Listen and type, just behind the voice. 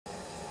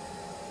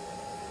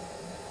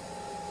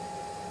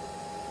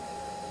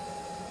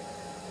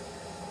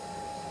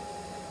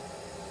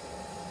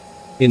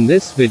In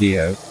this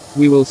video,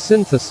 we will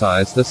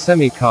synthesize the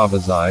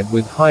semicarbazide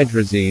with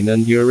hydrazine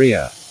and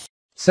urea.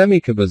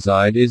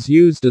 Semicarbazide is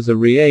used as a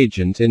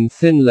reagent in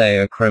thin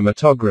layer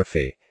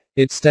chromatography.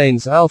 It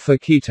stains alpha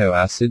keto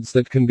acids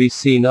that can be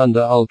seen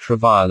under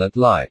ultraviolet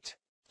light.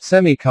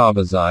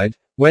 Semicarbazide,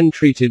 when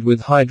treated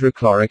with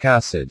hydrochloric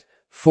acid,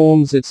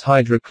 forms its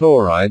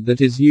hydrochloride that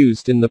is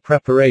used in the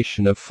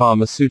preparation of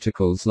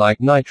pharmaceuticals like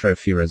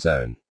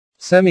nitrofurazone.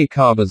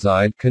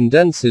 Semicarbazide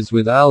condenses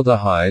with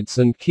aldehydes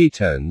and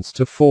ketones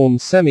to form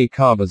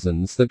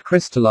semicarbazanes that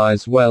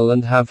crystallize well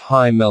and have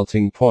high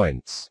melting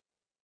points.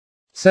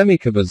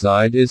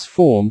 Semicarbazide is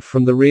formed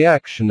from the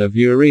reaction of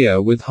urea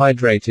with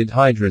hydrated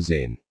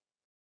hydrazine.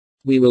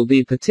 We will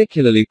be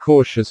particularly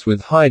cautious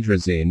with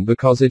hydrazine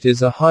because it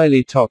is a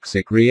highly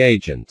toxic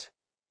reagent.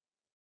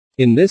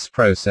 In this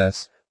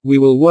process, we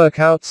will work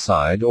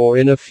outside or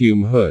in a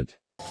fume hood.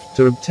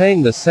 To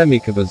obtain the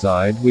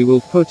semicarbazide, we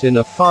will put in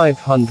a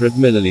 500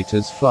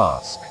 ml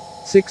flask,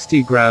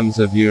 60 grams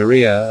of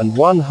urea and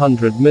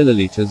 100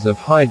 ml of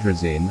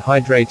hydrazine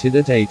hydrated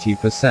at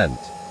 80%.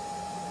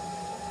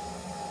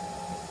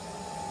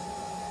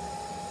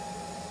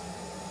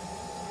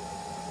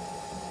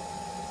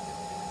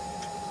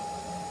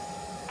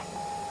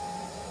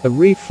 A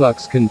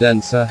reflux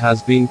condenser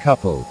has been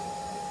coupled.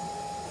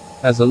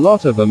 As a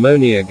lot of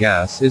ammonia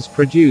gas is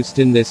produced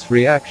in this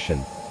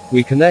reaction,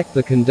 we connect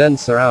the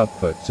condenser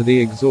output to the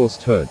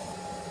exhaust hood.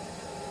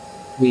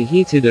 We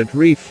heated at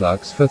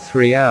reflux for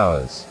 3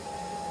 hours.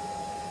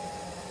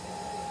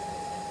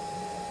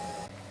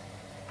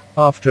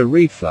 After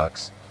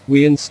reflux,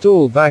 we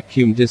install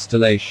vacuum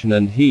distillation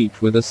and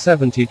heat with a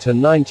 70 to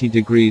 90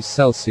 degrees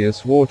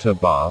Celsius water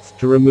bath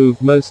to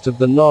remove most of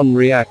the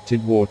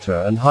non-reacted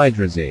water and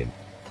hydrazine.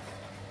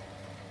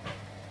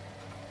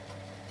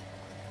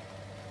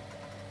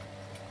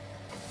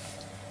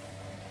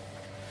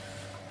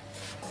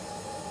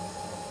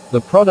 The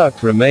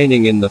product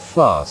remaining in the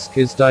flask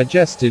is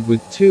digested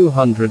with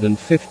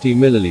 250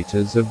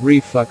 ml of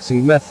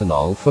refluxing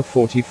methanol for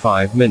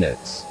 45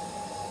 minutes.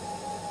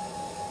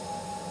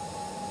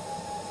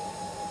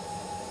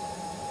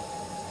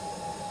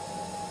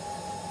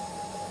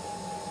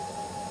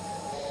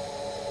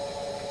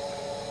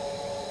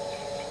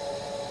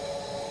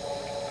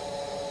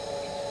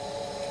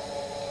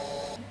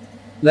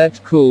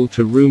 Let cool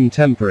to room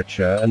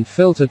temperature and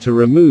filter to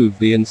remove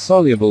the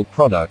insoluble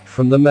product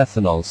from the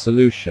methanol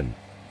solution.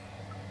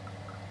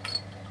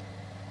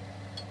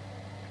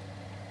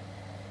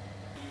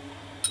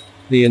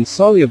 The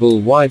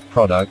insoluble white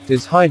product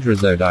is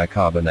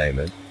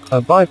hydrazodicarbonamide,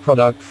 a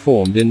byproduct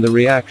formed in the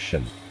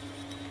reaction.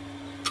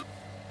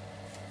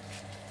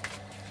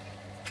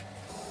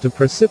 To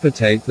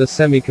precipitate the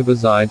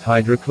semicarbazide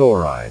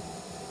hydrochloride,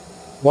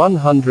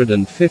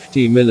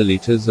 150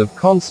 ml of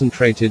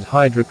concentrated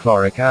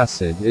hydrochloric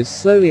acid is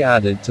slowly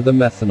added to the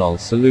methanol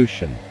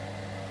solution.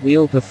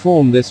 We'll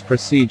perform this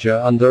procedure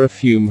under a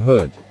fume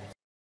hood.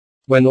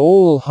 When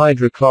all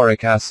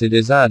hydrochloric acid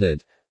is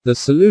added, the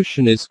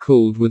solution is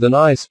cooled with an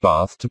ice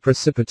bath to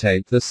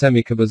precipitate the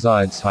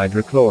semicarbazide's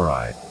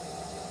hydrochloride.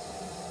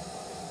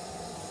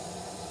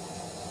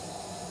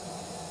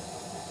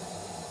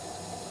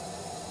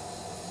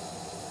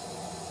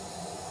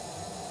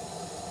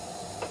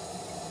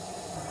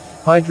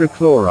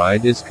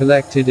 Hydrochloride is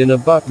collected in a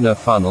Buckner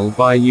funnel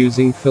by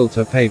using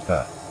filter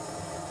paper.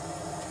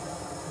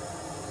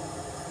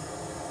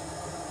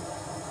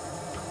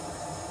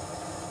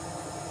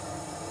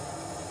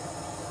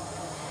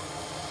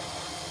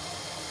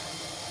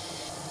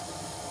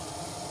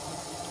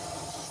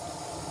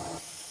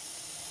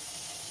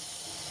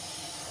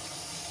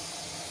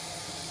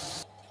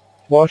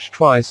 Wash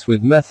twice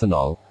with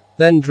methanol,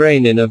 then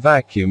drain in a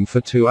vacuum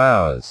for 2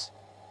 hours.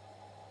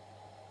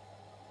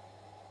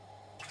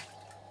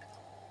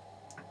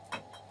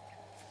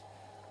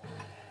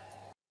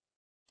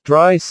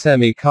 Dry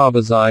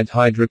semicarbazide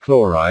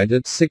hydrochloride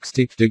at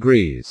 60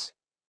 degrees.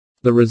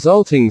 The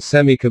resulting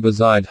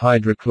semicarbazide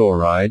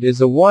hydrochloride is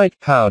a white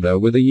powder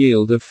with a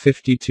yield of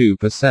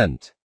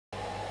 52%.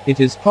 It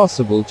is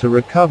possible to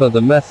recover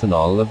the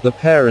methanol of the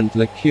parent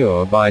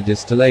liqueur by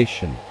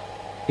distillation.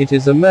 It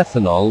is a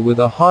methanol with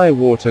a high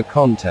water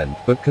content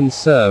but can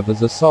serve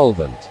as a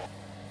solvent.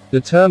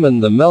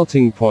 Determine the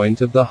melting point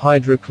of the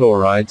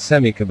hydrochloride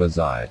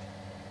semicarbazide.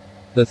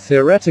 The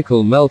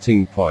theoretical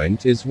melting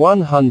point is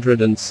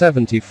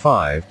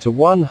 175 to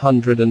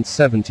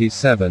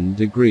 177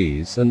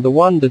 degrees and the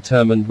one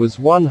determined was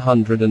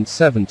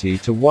 170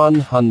 to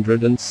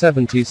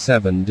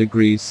 177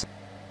 degrees.